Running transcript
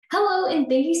and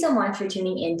thank you so much for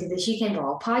tuning in to the She Can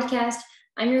Ball podcast.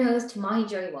 I'm your host, Mahi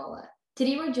Jariwala.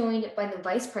 Today we're joined by the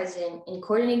Vice President and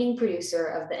Coordinating Producer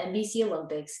of the NBC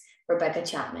Olympics, Rebecca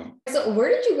Chapman. So where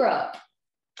did you grow up?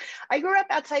 I grew up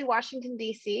outside Washington,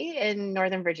 D.C. in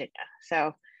Northern Virginia.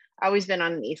 So I've always been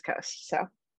on the East Coast. So,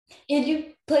 did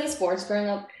you play sports growing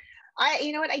up?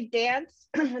 I danced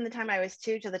from the time I was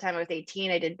 2 to the time I was 18.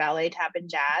 I did ballet, tap, and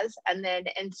jazz. And then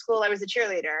in school, I was a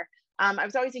cheerleader. I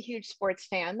was always a huge sports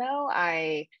fan, though.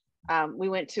 We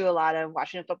went to a lot of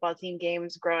Washington football team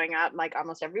games growing up, like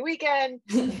almost every weekend.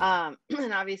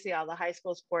 And obviously all the high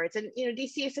school sports. And,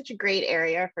 DC is such a great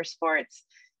area for sports.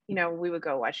 We would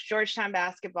go watch Georgetown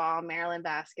basketball, Maryland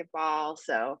basketball.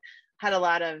 So had a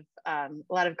lot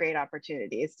of great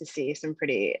opportunities to see some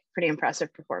pretty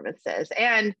impressive performances.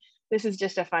 And this is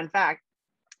just a fun fact.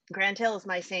 Grant Hill is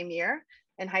my same year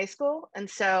in high school. And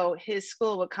so his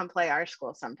school would come play our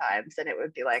school sometimes. And it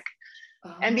would be like,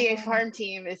 NBA farm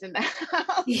team is in the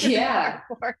house. Yeah.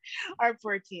 Our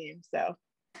poor team. So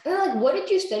what did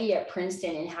you study at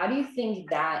Princeton, and how do you think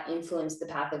that influenced the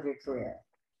path of your career?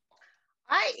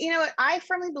 I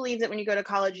firmly believe that when you go to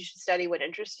college, you should study what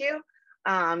interests you.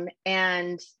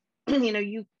 And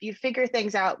you figure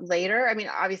things out later. I mean,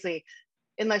 obviously,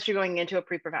 unless you're going into a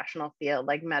pre-professional field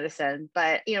like medicine,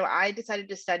 but I decided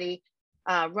to study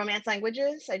Romance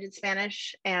languages. I did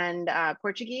Spanish and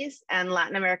Portuguese and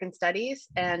Latin American studies.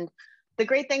 And the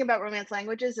great thing about Romance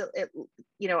languages,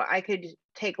 I could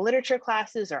take literature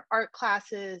classes or art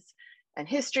classes and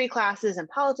history classes and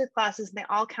politics classes, and they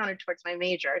all counted towards my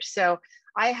major. So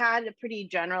I had a pretty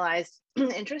generalized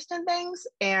interest in things.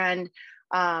 And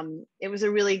it was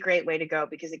a really great way to go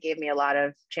because it gave me a lot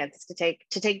of chances to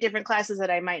take different classes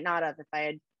that I might not have if I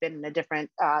had been in a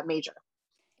different major.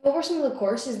 What were some of the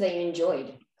courses that you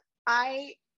enjoyed?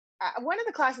 One of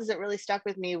the classes that really stuck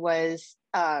with me was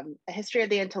a history of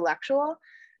the intellectual.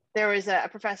 There was a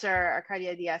professor,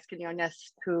 Arcadia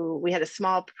Diaz-Quinones, who we had a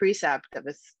small precept that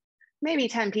was maybe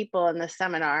 10 people in the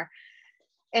seminar.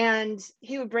 And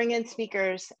he would bring in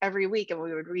speakers every week and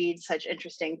we would read such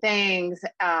interesting things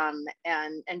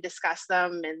and discuss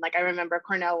them. And I remember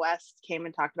Cornel West came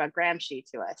and talked about Gramsci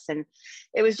to us. And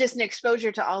it was just an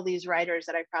exposure to all these writers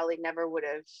that I probably never would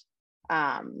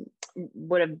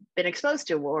have been exposed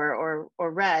to or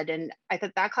read. And I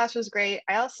thought that class was great.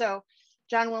 John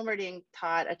Wilmerding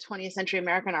taught a 20th century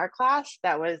American art class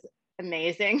that was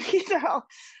amazing.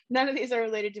 None of these are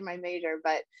related to my major,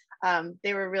 but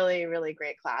they were really, really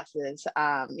great classes.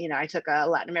 I took a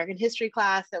Latin American history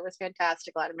class that was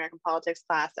fantastic, Latin American politics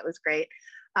class that was great.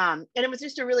 And it was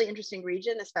just a really interesting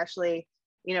region, especially,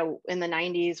 in the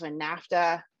 90s when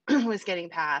NAFTA was getting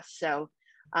passed. So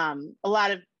a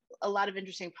lot of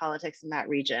interesting politics in that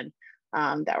region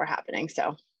that were happening.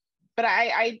 So, but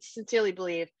I sincerely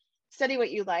believe study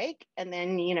what you like, and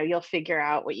then, you'll figure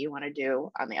out what you want to do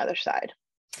on the other side.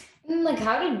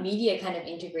 How did media kind of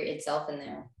integrate itself in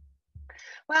there?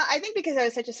 Well, I think because I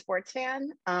was such a sports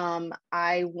fan,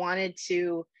 I wanted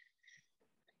to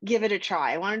give it a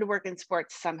try. I wanted to work in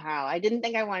sports somehow. I didn't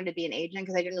think I wanted to be an agent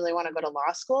because I didn't really want to go to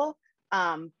law school,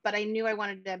 but I knew I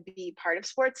wanted to be part of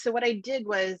sports. So what I did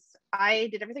was I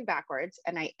did everything backwards,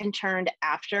 and I interned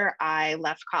after I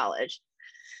left college.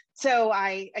 So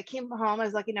I came home. I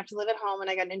was lucky enough to live at home, and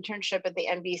I got an internship at the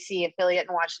NBC affiliate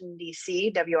in Washington,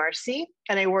 D.C., WRC.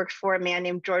 And I worked for a man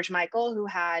named George Michael, who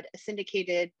had a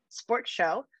syndicated sports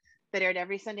show that aired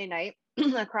every Sunday night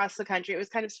across the country. It was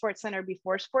kind of Sports Center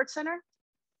before Sports Center.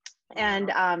 And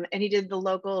he did the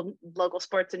local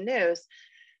sports and news.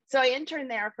 So I interned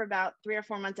there for about 3 or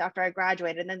 4 months after I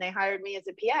graduated, and then they hired me as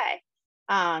a PA.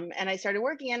 And I started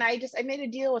working, and I made a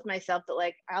deal with myself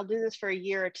that I'll do this for a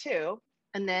year or two.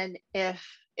 And then if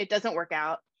it doesn't work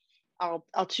out,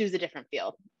 I'll choose a different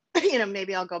field.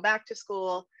 Maybe I'll go back to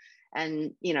school,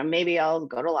 and, maybe I'll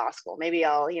go to law school. Maybe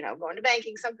I'll, go into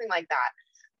banking, something like that.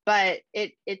 But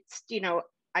it's,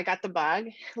 I got the bug.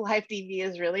 Live TV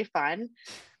is really fun.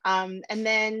 And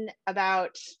then so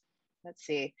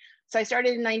I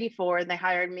started in 94, and they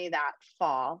hired me that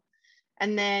fall.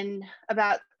 And then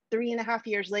about 3.5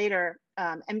 years later,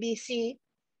 NBC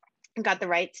got the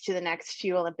rights to the next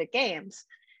few Olympic Games.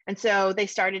 And so they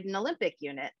started an Olympic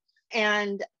unit.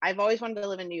 And I've always wanted to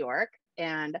live in New York,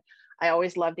 and I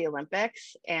always loved the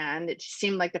Olympics, and it just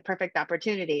seemed like the perfect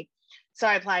opportunity. So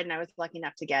I applied, and I was lucky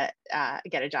enough to get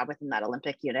a job within that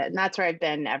Olympic unit. And that's where I've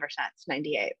been ever since,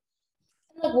 98.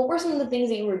 What were some of the things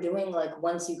that you were doing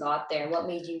once you got there? What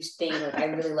made you think I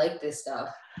really like this stuff?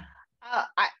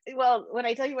 Well, when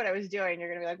I tell you what I was doing, you're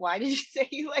gonna be like, why did you say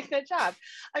you like that job?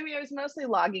 I mean, I was mostly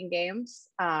logging games,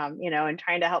 and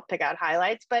trying to help pick out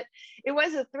highlights, but it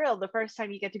was a thrill the first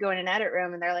time you get to go in an edit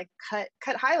room and they're like,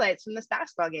 cut highlights from this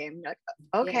basketball game. You're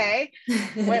like, okay,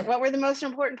 Yeah. what were the most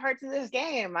important parts of this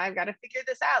game? I've got to figure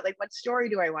this out. Like, what story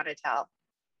do I want to tell?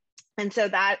 And so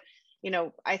that,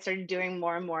 I started doing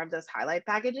more and more of those highlight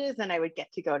packages, and I would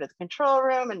get to go to the control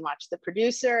room and watch the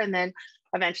producer. And then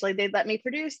eventually they'd let me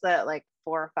produce the like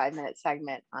 4 or 5 minute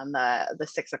segment on the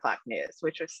 6 o'clock news,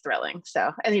 which was thrilling.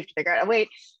 So, and you have to figure out, oh, wait,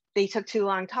 they took too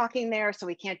long talking there, so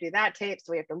we can't do that tape.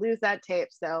 So we have to lose that tape.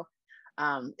 So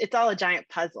it's all a giant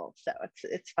puzzle. So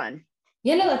it's fun.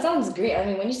 Yeah, no, that sounds great. I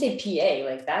mean, when you say PA,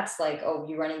 like that's like, oh,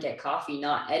 you run and get coffee,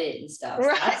 not edit and stuff.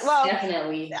 Right. That's Well,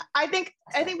 definitely. I think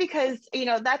because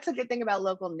that's a good thing about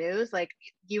local news. Like,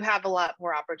 you have a lot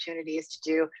more opportunities to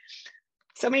do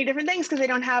so many different things because they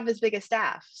don't have as big a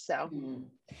staff. So,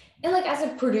 And like as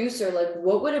a producer, like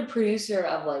what would a producer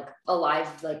of like a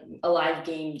live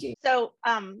game do? So,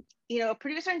 a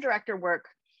producer and director work,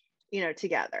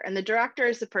 together, and the director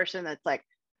is the person that's like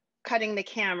cutting the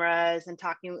cameras and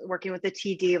working with the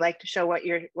TD, like to show what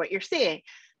you're seeing.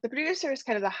 The producer is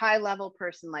kind of the high level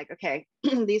person, like, okay,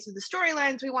 these are the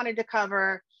storylines we wanted to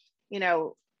cover.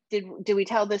 Did we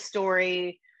tell this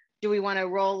story? Do we want to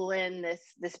roll in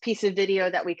this piece of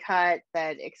video that we cut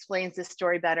that explains this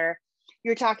story better?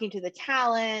 You're talking to the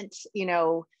talent,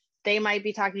 they might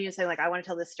be talking to you and saying, like, I want to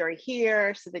tell this story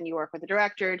here. So then you work with the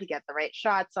director to get the right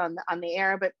shots on the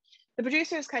air. But the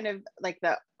producer is kind of like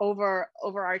the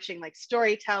overarching like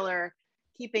storyteller,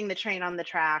 keeping the train on the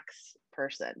tracks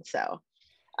person. So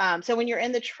when you're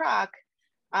in the truck,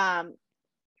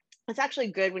 it's actually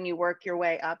good when you work your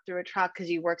way up through a truck, because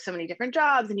you work so many different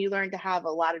jobs and you learn to have a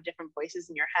lot of different voices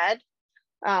in your head.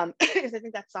 Because I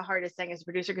think that's the hardest thing as a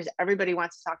producer, because everybody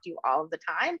wants to talk to you all of the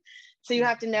time. So you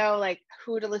have to know like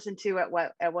who to listen to at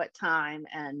what time.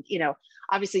 And,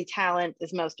 obviously talent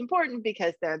is most important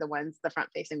because they're the front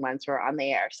facing ones who are on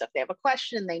the air. So if they have a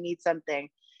question, they need something,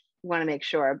 you want to make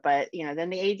sure. But, then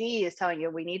the AD is telling you,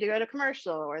 we need to go to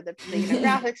commercial, or the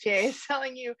graphics PA is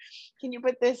telling you, can you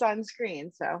put this on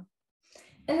screen? So.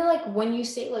 And then like when you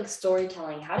say like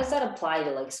storytelling, how does that apply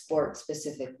to like sports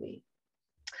specifically?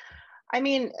 I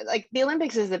mean, like the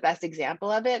Olympics is the best example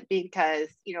of it, because,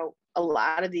 a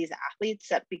lot of these athletes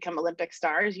that become Olympic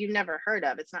stars, you've never heard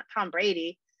of. It's not Tom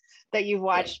Brady that you've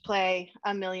watched play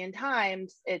a million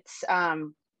times. It's,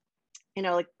 I'm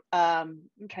trying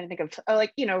to think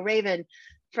of, Raven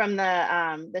from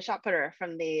the shot putter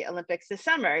from the Olympics this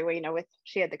summer, where,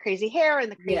 she had the crazy hair and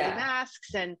the crazy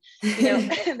masks, and,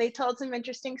 they told some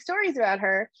interesting stories about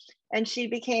her, and she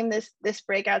became this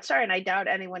breakout star. And I doubt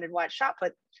anyone had watched shot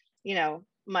put,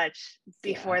 much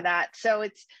before that. So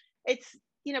it's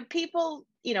people,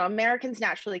 Americans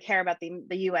naturally care about the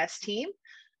US team,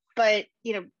 but,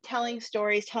 telling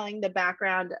stories, telling the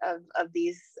background of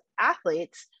these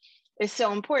athletes is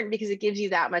so important, because it gives you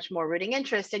that much more rooting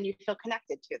interest and you feel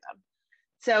connected to them.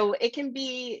 So it can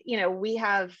be, we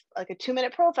have like a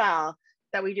 2-minute profile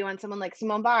that we do on someone like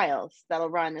Simone Biles that'll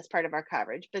run as part of our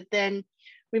coverage, but then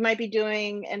we might be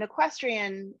doing an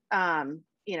equestrian,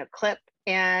 clip,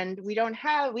 and we didn't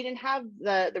have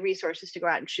the resources to go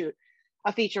out and shoot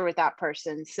a feature with that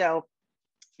person. So,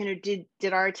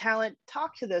 did our talent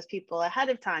talk to those people ahead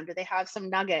of time? Do they have some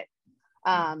nugget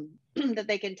that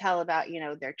they can tell about,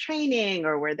 their training,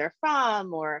 or where they're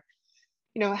from, or,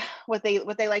 what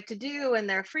they like to do in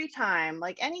their free time,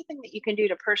 like anything that you can do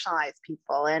to personalize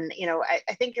people. And,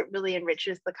 I think it really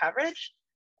enriches the coverage,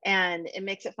 and it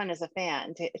makes it fun as a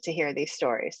fan to hear these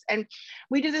stories. And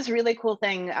we do this really cool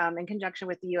thing in conjunction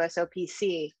with the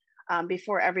USOPC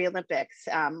before every Olympics.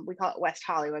 We call it West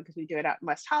Hollywood, because we do it out in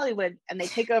West Hollywood, and they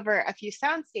take over a few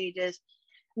sound stages,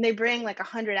 and they bring like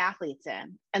 100 athletes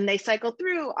in, and they cycle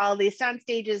through all these sound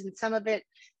stages. And some of it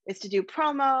is to do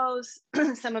promos.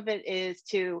 Some of it is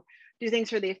to do things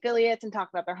for the affiliates and talk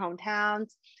about their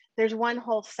hometowns. There's one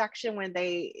whole section when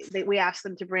we ask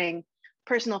them to bring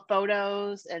personal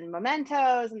photos and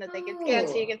mementos, and that they can scan.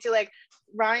 So you can see like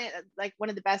Ryan, like one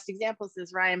of the best examples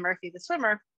is Ryan Murphy, the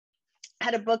swimmer,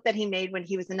 had a book that he made when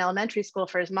he was in elementary school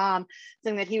for his mom,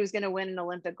 saying that he was going to win an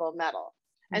Olympic gold medal.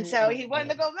 And so he won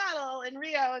the gold medal in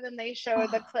Rio, and then they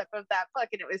showed the clip of that book,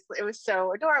 and it was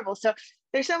so adorable. So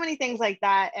there's so many things like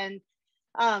that. And,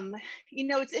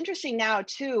 it's interesting now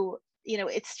too,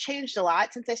 it's changed a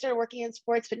lot since I started working in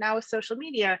sports, but now with social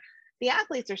media, the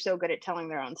athletes are so good at telling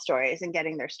their own stories and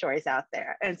getting their stories out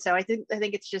there. And so I think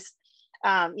it's just,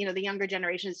 the younger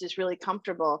generation is just really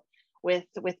comfortable with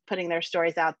putting their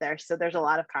stories out there. So there's a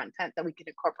lot of content that we can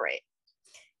incorporate.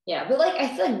 Yeah, but like I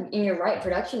feel like, and you're right,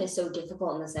 production is so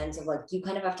difficult in the sense of like you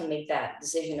kind of have to make that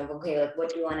decision of okay, like what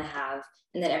do you want to have?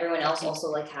 And then everyone else also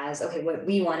like has okay, what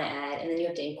we want to add, and then you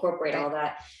have to incorporate Right. all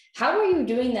that. How are you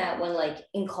doing that when like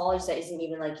in college that isn't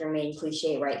even like your main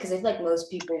cliche, right? Because I feel like most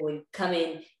people would come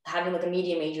in having like a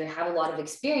media major, have a lot of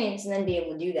experience, and then be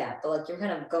able to do that. But like you're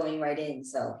kind of going right in.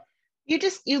 So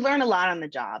You learn a lot on the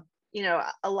job. You know,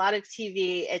 a lot of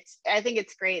TV, I think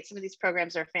it's great. Some of these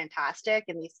programs are fantastic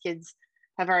and these kids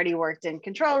have already worked in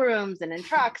control rooms and in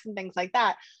trucks and things like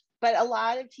that. But a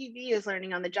lot of TV is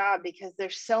learning on the job because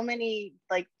there's so many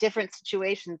like different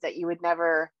situations that you would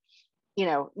never,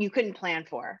 you couldn't plan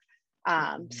for.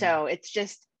 So it's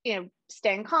just,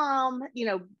 staying calm,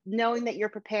 knowing that you're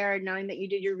prepared, knowing that you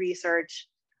did your research,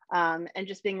 and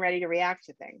just being ready to react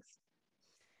to things.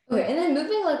 okay, and then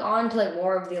moving like on to like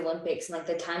more of the Olympics and like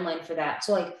the timeline for that.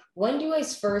 So like when do I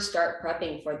first start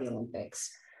prepping for the Olympics?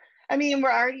 I mean,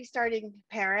 we're already starting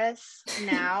Paris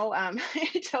now.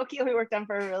 Tokyo, we worked on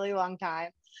for a really long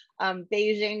time.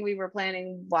 Beijing, we were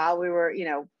planning while we were,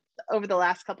 over the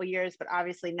last couple of years, but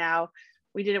obviously now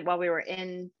we did it while we were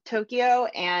in Tokyo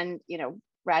and,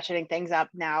 ratcheting things up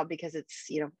now because it's,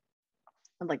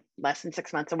 like less than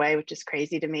 6 months away, which is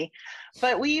crazy to me.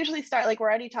 But we usually start like we're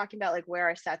already talking about like where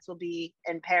our sets will be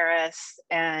in Paris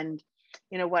and,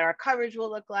 what our coverage will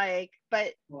look like.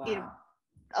 But, Wow.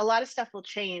 a lot of stuff will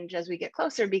change as we get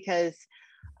closer because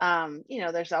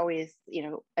there's always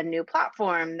a new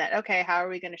platform that okay, how are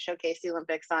we going to showcase the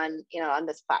Olympics on on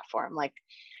this platform? Like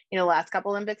last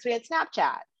couple Olympics we had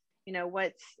Snapchat.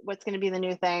 What's going to be the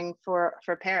new thing for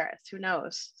Paris? Who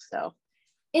knows? So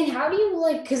And how do you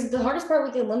like, because the hardest part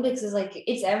with the Olympics is like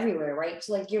it's everywhere, right?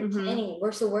 So like you're mm-hmm. planning,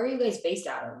 where are you guys based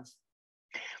out of?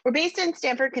 We're based in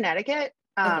Stamford, Connecticut,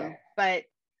 Okay. but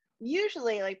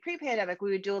usually like pre-pandemic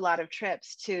we would do a lot of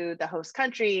trips to the host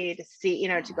country to see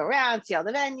to go around, see all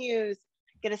the venues,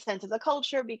 get a sense of the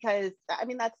culture, because I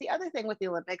mean that's the other thing with the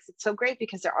Olympics. It's so great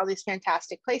because there are all these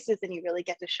fantastic places and you really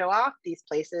get to show off these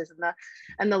places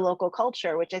and the local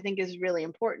culture, which I think is really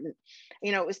important.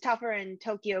 It was tougher in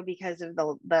Tokyo because of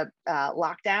the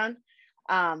lockdown,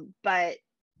 but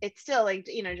it's still like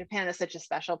Japan is such a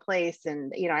special place,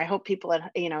 and I hope people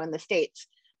in the States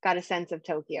got a sense of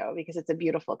Tokyo because it's a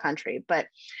beautiful country. But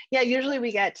yeah, usually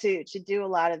we get to do a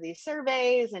lot of these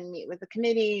surveys and meet with the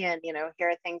committee and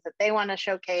hear things that they want to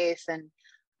showcase. And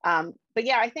but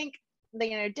yeah, I think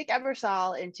Dick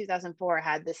Ebersol in 2004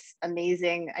 had this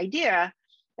amazing idea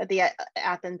at the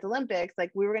Athens Olympics,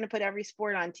 like we were going to put every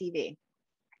sport on TV.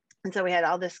 And so we had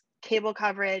all this cable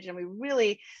coverage, and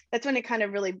that's when it kind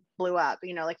of really blew up.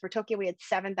 Like for Tokyo, we had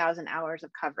 7,000 hours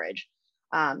of coverage.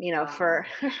 Wow. For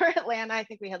Atlanta, I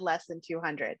think we had less than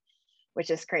 200, which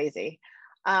is crazy.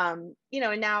 And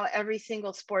now every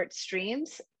single sport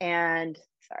streams, and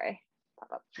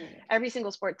every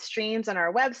single sport streams on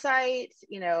our website.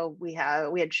 We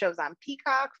had shows on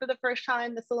Peacock for the first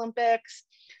time this Olympics.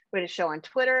 We had a show on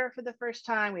Twitter for the first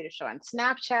time. We had a show on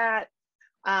Snapchat.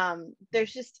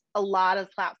 There's just a lot of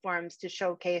platforms to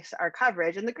showcase our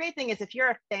coverage. And the great thing is if you're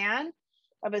a fan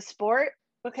of a sport,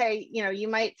 okay, you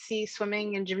might see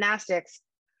swimming and gymnastics,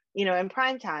 in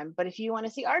prime time. But if you want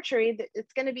to see archery,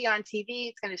 it's going to be on TV,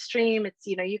 it's going to stream, it's,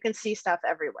 you can see stuff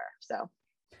everywhere. So.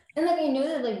 And like I know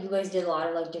that like you guys did a lot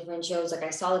of like different shows. Like I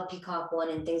saw the Peacock one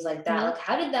and things like that. Mm-hmm. Like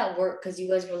how did that work? Because you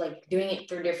guys were like doing it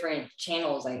through different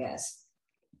channels, I guess.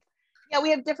 Yeah,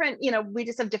 we have different, we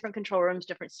just have different control rooms,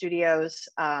 different studios.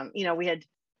 We had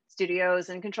studios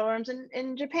and control rooms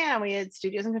in Japan. We had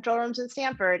studios and control rooms in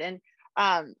Stanford. And,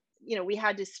 we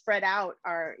had to spread out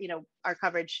our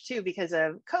coverage too because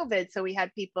of COVID. So we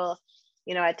had people,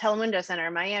 at Telemundo Center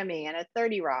in Miami and at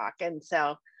 30 Rock. And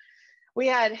so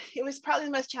it was probably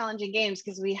the most challenging games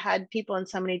because we had people in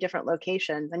so many different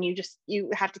locations, and you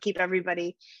have to keep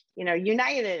everybody,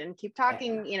 united and keep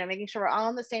talking, making sure we're all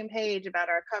on the same page about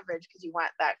our coverage because you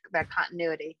want that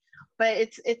continuity. But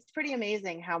it's pretty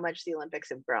amazing how much the Olympics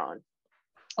have grown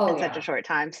in such a short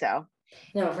time. So.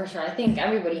 No, for sure. I think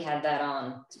everybody had that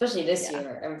on, especially this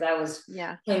year. And that was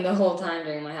playing the whole time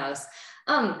during my house.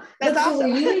 That's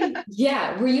awesome.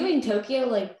 Were you in Tokyo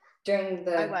like during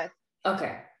the? I was.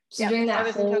 Okay. So during that I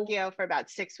was in Tokyo for about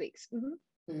 6 weeks.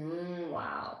 Mm-hmm.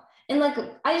 Wow. And like,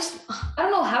 I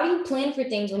don't know, how do you plan for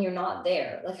things when you're not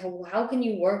there? Like, how can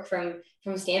you work from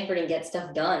Stanford and get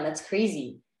stuff done? That's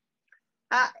crazy.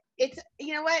 It's,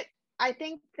 what, I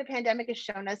think the pandemic has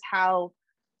shown us how,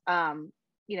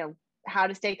 how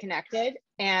to stay connected.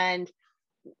 And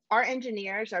our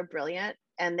engineers are brilliant,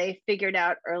 and they figured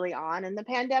out early on in the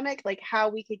pandemic, like how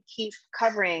we could keep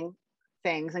covering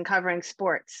things and covering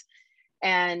sports.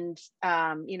 And,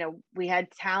 we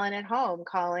had talent at home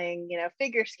calling,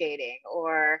 figure skating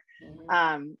or,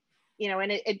 and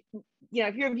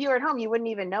if you're a viewer at home, you wouldn't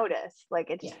even notice. Like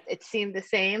it seemed the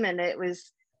same, and it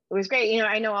was great.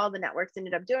 I know all the networks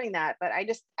ended up doing that, but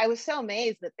I was so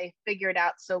amazed that they figured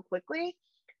out so quickly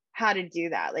how to do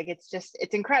that. Like, it's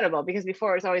incredible, because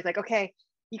before it was always like, okay,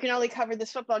 you can only cover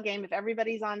this football game if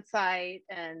everybody's on site.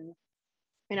 And,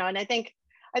 and I think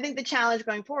the challenge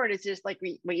going forward is just like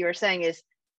what you were saying, is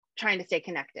trying to stay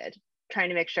connected, trying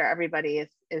to make sure everybody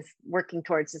is working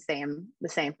towards the same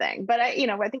thing. But I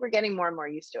think we're getting more and more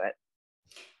used to it.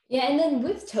 Yeah. And then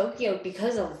with Tokyo,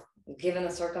 because of given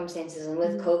the circumstances and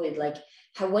with COVID, like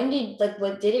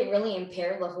what did it really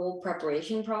impair the whole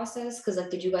preparation process? Because like,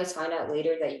 did you guys find out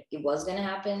later that it was going to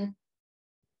happen?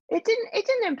 It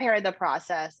didn't impair the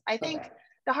process. I think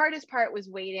the hardest part was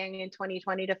waiting in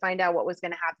 2020 to find out what was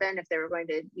going to happen, if they were going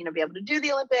to, be able to do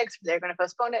the Olympics, if they were going to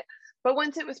postpone it. But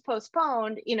once it was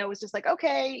postponed, it was just like,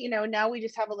 okay, now we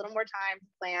just have a little more time to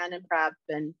plan and prep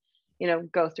and,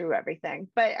 go through everything.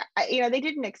 But, they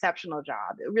did an exceptional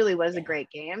job. It really was a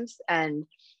great games. And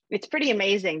it's pretty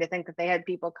amazing to think that they had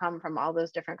people come from all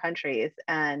those different countries,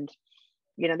 and,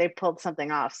 they pulled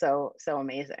something off so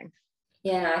amazing.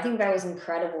 Yeah, I think that was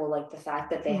incredible. Like the fact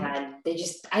that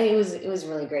it was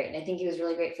really great. And I think it was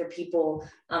really great for people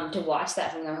to watch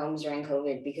that from their homes during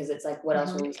COVID, because it's like, what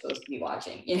else were we supposed to be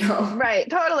watching, Right,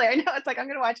 totally. I know, it's like, I'm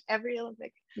going to watch every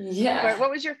Olympic. Yeah. What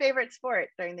was your favorite sport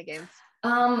during the games?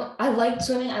 I liked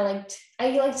swimming. I liked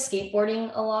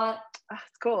skateboarding a lot. Oh,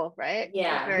 it's cool, right?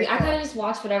 Yeah, I kind of just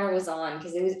watched whatever was on,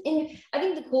 because it was I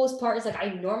think the coolest part is like, I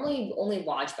normally only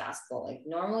watch basketball. Like,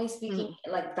 normally speaking,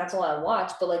 like that's all I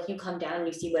watch. But like, you come down and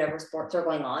you see whatever sports are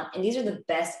going on, and these are the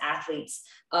best athletes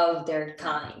of their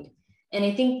kind. And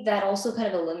I think that also kind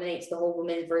of eliminates the whole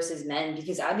women versus men,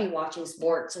 because I'd be watching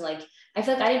sports and like, I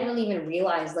feel like I didn't really even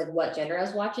realize like what gender I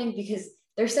was watching, because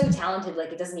they're so talented.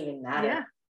 Like, it doesn't even matter.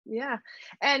 Yeah.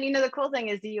 And the cool thing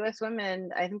is the US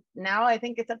women, I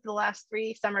think it's up to the last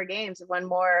 3 summer games, have won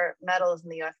more medals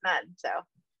than the US men. So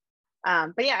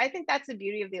but yeah, I think that's the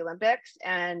beauty of the Olympics.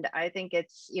 And I think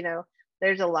it's,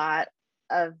 there's a lot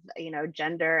of,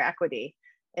 gender equity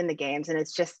in the games. And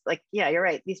it's just like, yeah, you're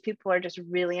right. These people are just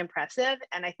really impressive.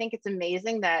 And I think it's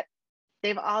amazing that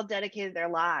they've all dedicated their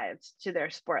lives to their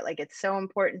sport. Like, it's so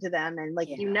important to them. And like,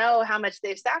 how much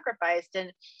they've sacrificed.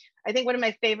 And I think one of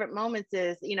my favorite moments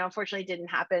is, unfortunately it didn't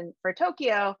happen for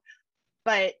Tokyo,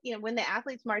 but, when the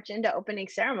athletes march into opening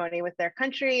ceremony with their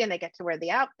country, and they get to wear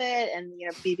the outfit and,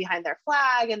 be behind their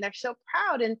flag, and they're so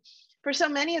proud. And for so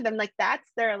many of them, like, that's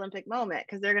their Olympic moment,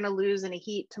 because they're going to lose in a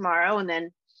heat tomorrow, and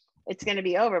then it's going to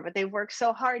be over. But they've worked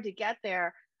so hard to get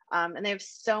there. And they have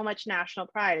so much national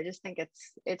pride. I just think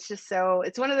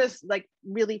it's one of those like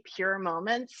really pure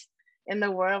moments in the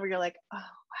world where you're like, oh, wow,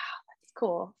 that's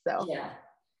cool. So yeah,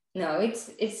 no, it's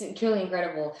truly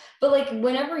incredible. But like,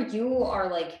 whenever you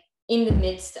are like in the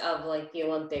midst of like the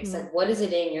Olympics, like, what does a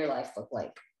day in your life look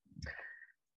like?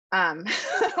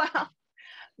 Well,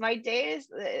 my days,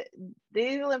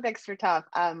 the Olympics were tough.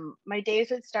 My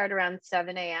days would start around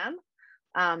 7 a.m.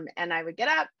 And I would get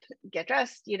up, get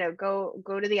dressed, go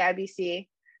to the IBC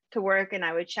to work, and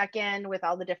I would check in with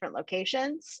all the different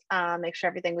locations, make sure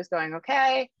everything was going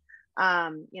okay,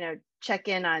 check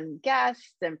in on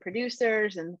guests and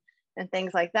producers and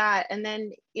things like that. And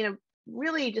then,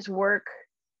 really just work.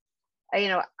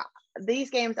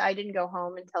 These games, I didn't go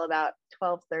home until about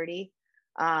 12:30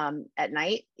 at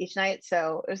night each night.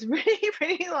 So it was a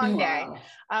pretty long day.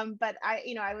 But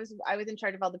I was in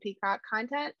charge of all the Peacock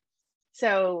content.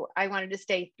 So I wanted to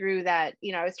stay through that.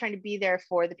 I was trying to be there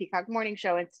for the Peacock morning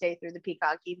show and stay through the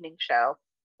Peacock evening show,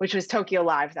 which was Tokyo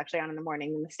Live. It's actually on in the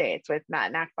morning in the States with Matt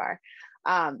and Akbar.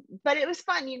 But it was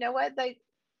fun. You know what?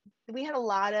 We had a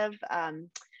lot of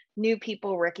new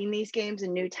people working these games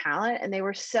and new talent, and they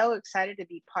were so excited to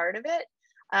be part of it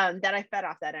that I fed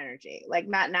off that energy. Like,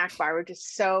 Matt and Akbar were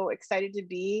just so excited to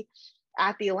be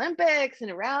at the Olympics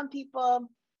and around people,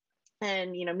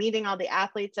 and meeting all the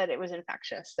athletes, that it was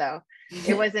infectious. So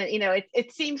it wasn't,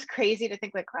 it seems crazy to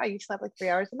think like, wow, you slept like 3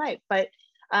 hours a night, but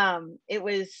it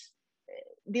was,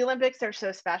 the Olympics are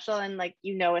so special, and like,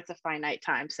 it's a finite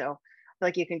time, so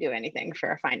like you can do anything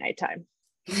for a finite time.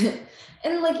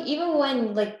 And like, even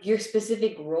when like your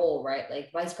specific role, right,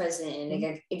 like vice president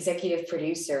and executive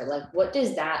producer, like what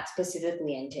does that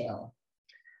specifically entail?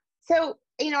 So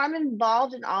I'm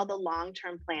involved in all the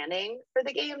long-term planning for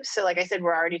the games. So like I said,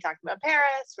 we're already talking about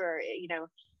Paris. We're,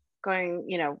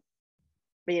 going,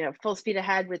 full speed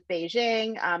ahead with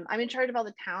Beijing. I'm in charge of all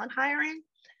the talent hiring.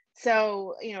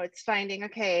 So, it's finding,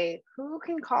 okay, who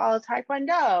can call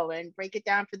Taekwondo and break it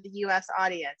down for the US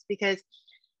audience? Because,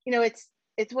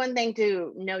 it's one thing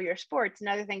to know your sport, it's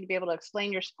another thing to be able to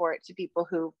explain your sport to people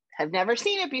who have never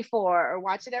seen it before or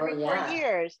watch it every Oh, 4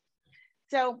 years.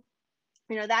 So,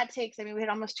 that takes, we had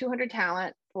almost 200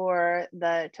 talent for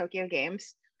the Tokyo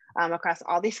Games across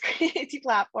all these crazy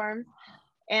platforms.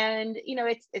 And,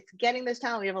 it's getting this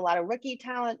talent. We have a lot of rookie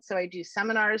talent. So I do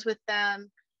seminars with them.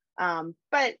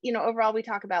 But, overall, we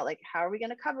talk about like, how are we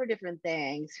going to cover different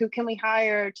things? Who can we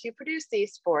hire to produce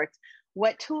these sports?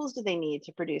 What tools do they need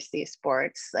to produce these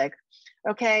sports? Like,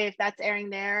 okay, if that's airing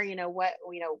there,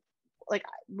 like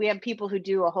we have people who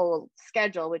do a whole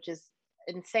schedule, which is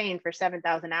insane for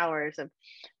 7,000 hours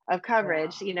of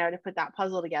coverage, wow. to put that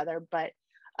puzzle together. But,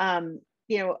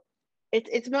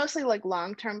 it's mostly like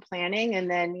long-term planning, and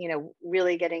then,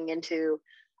 really getting into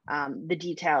the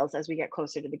details as we get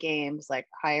closer to the games, like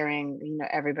hiring,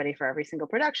 everybody for every single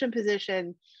production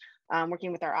position,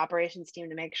 working with our operations team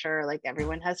to make sure like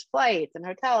everyone has flights and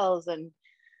hotels. And,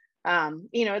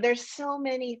 there's so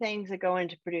many things that go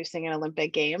into producing an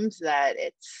Olympic Games that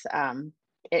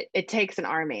it takes an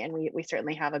army, and we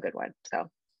certainly have a good one. So.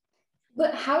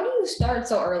 But how do you start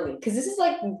so early? Because this is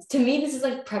like, to me, this is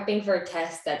like prepping for a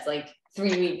test that's like 3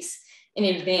 weeks in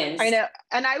advance. I know.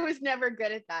 And I was never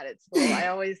good at that at school.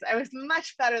 I was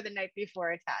much better the night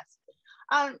before a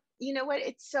test. You know what?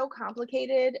 It's so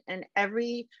complicated, and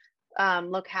every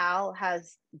locale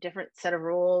has different set of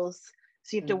rules.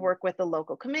 So you have to work with the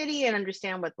local committee and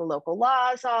understand what the local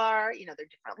laws are. They're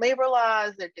different labor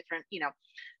laws. They're different,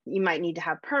 you might need to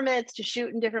have permits to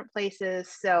shoot in different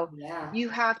places. So Yeah. you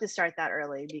have to start that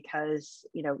early because,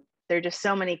 there are just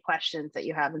so many questions that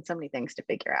you have and so many things to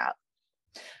figure out.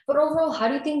 But overall, how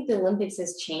do you think the Olympics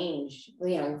has changed?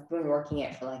 You've been working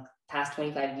it for like past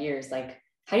 25 years. Like,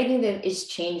 how do you think that it's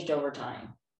changed over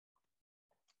time?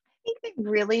 I think they've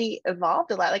really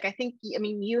evolved a lot. Like, I think,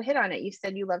 you hit on it. You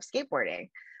said you love skateboarding.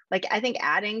 Like, I think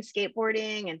adding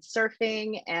skateboarding and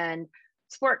surfing and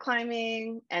sport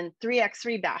climbing and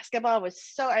 3x3 basketball was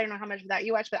so, I don't know how much of that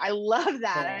you watch, but I love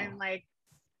that. Yeah. I'm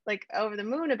like over the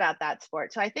moon about that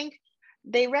sport. So I think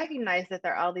they recognize that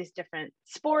there are all these different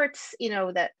sports,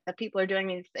 that people are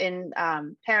doing. In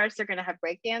Paris, they're going to have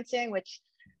breakdancing, which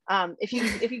if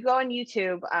you go on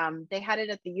YouTube, they had it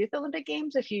at the Youth Olympic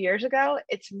Games a few years ago.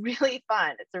 It's really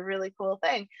fun. It's a really cool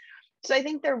thing. So I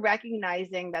think they're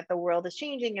recognizing that the world is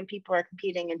changing and people are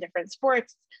competing in different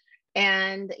sports.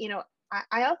 And,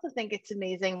 I also think it's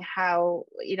amazing how,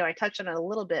 I touched on it a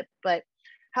little bit, but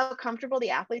how comfortable the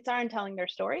athletes are in telling their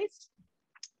stories,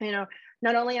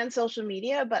 not only on social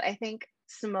media, but I think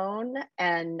Simone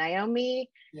and Naomi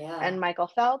and Michael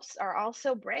Phelps are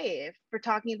also brave for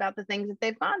talking about the things that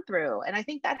they've gone through. And I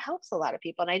think that helps a lot of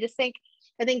people. And I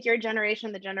think your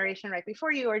generation, the generation right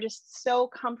before you, are just so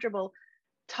comfortable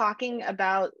talking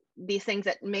about these things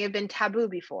that may have been taboo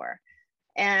before.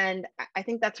 And I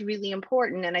think that's really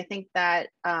important. And I think that,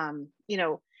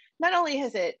 not only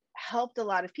has it helped a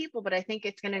lot of people, but I think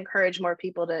it's going to encourage more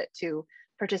people to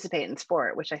participate in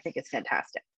sport, which I think is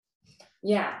fantastic.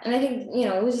 Yeah. And I think,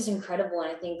 it was just incredible.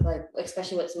 And I think like,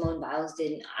 especially what Simone Biles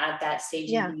did at that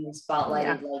stage and being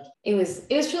spotlighted, like it was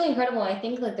truly incredible. And I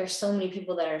think like there's so many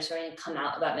people that are starting to come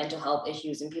out about mental health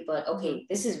issues, and people are like, okay,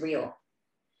 this is real.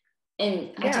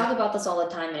 And I talk about this all the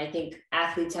time. And I think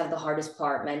athletes have the hardest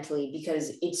part mentally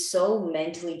because it's so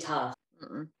mentally tough.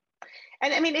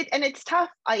 And it's tough.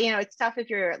 It's tough if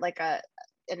you're like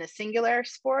in a singular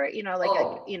sport,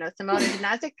 Simone and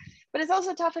gymnastics, but it's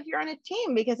also tough if you're on a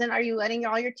team, because then are you letting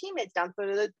all your teammates down?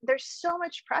 So there's so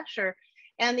much pressure.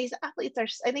 And these athletes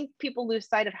I think people lose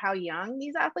sight of how young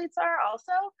these athletes are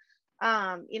also.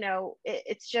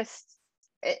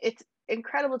 It's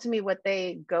incredible to me what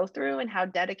they go through and how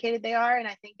dedicated they are. And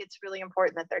I think it's really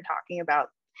important that they're talking about,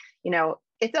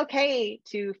 it's okay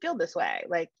to feel this way.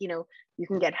 Like, you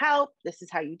can get help. This is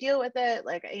how you deal with it.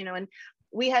 Like, and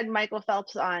we had Michael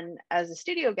Phelps on as a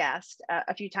studio guest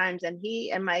a few times, and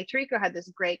he and Mike Tirico had this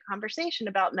great conversation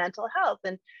about mental health.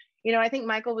 And, I think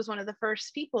Michael was one of the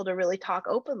first people to really talk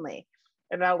openly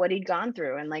about what he'd gone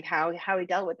through and like how he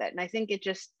dealt with it. And I think it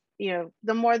just,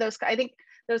 the more I think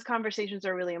those conversations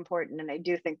are really important. And I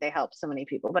do think they help so many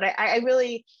people. But I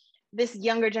really, this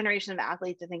younger generation of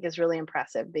athletes, I think, is really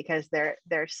impressive because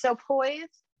they're so poised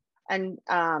and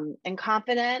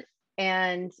confident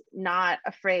and not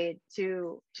afraid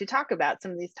to talk about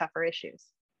some of these tougher issues.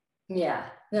 Yeah,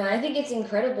 no, I think it's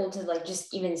incredible to like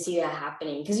just even see that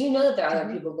happening, because that there are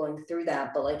other people going through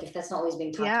that, but like if that's not always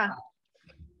being talked about.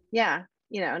 Yeah,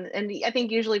 and I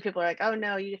think usually people are like, oh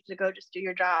no, you have to go just do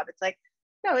your job. It's like,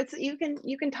 no, it's you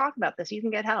can talk about this, you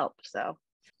can get help. So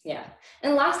Yeah.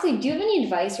 And lastly, do you have any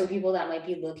advice for people that might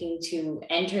be looking to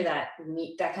enter that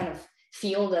kind of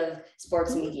field of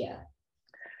sports Mhm. media?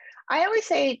 I always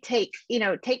say take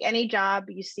any job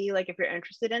you see, like if you're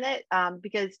interested in it,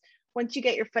 because once you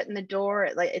get your foot in the door,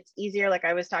 like it's easier, like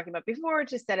I was talking about before,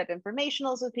 to set up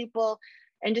informationals with people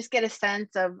and just get a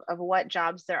sense of what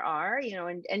jobs there are,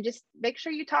 and just make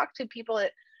sure you talk to people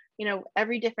at,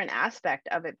 every different aspect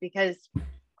of it, because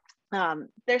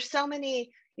there's so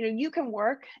many, you can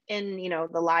work in,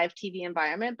 the live TV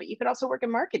environment, but you could also work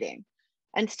in marketing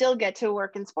and still get to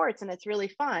work in sports, and it's really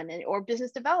fun, or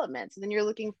business development. So then you're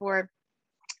looking for,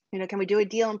 can we do a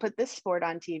deal and put this sport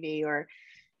on TV or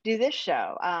do this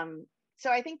show?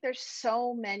 So I think there's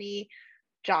so many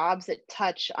jobs that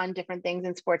touch on different things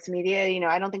in sports media.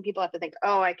 I don't think people have to think,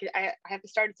 oh, I have to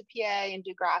start as a PA and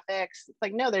do graphics. It's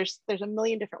like, no, there's a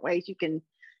million different ways you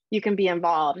can be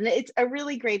involved, and it's a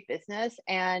really great business.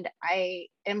 And I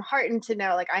am heartened to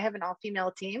know, like, I have an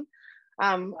all-female team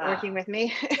working Wow. with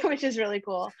me, which is really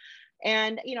cool.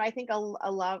 And I think a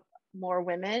lot more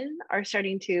women are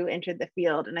starting to enter the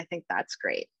field, and I think that's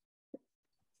great.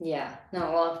 Yeah.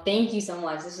 No, well, thank you so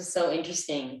much. This was so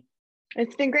interesting.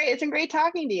 It's been great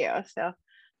talking to you. So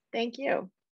thank you.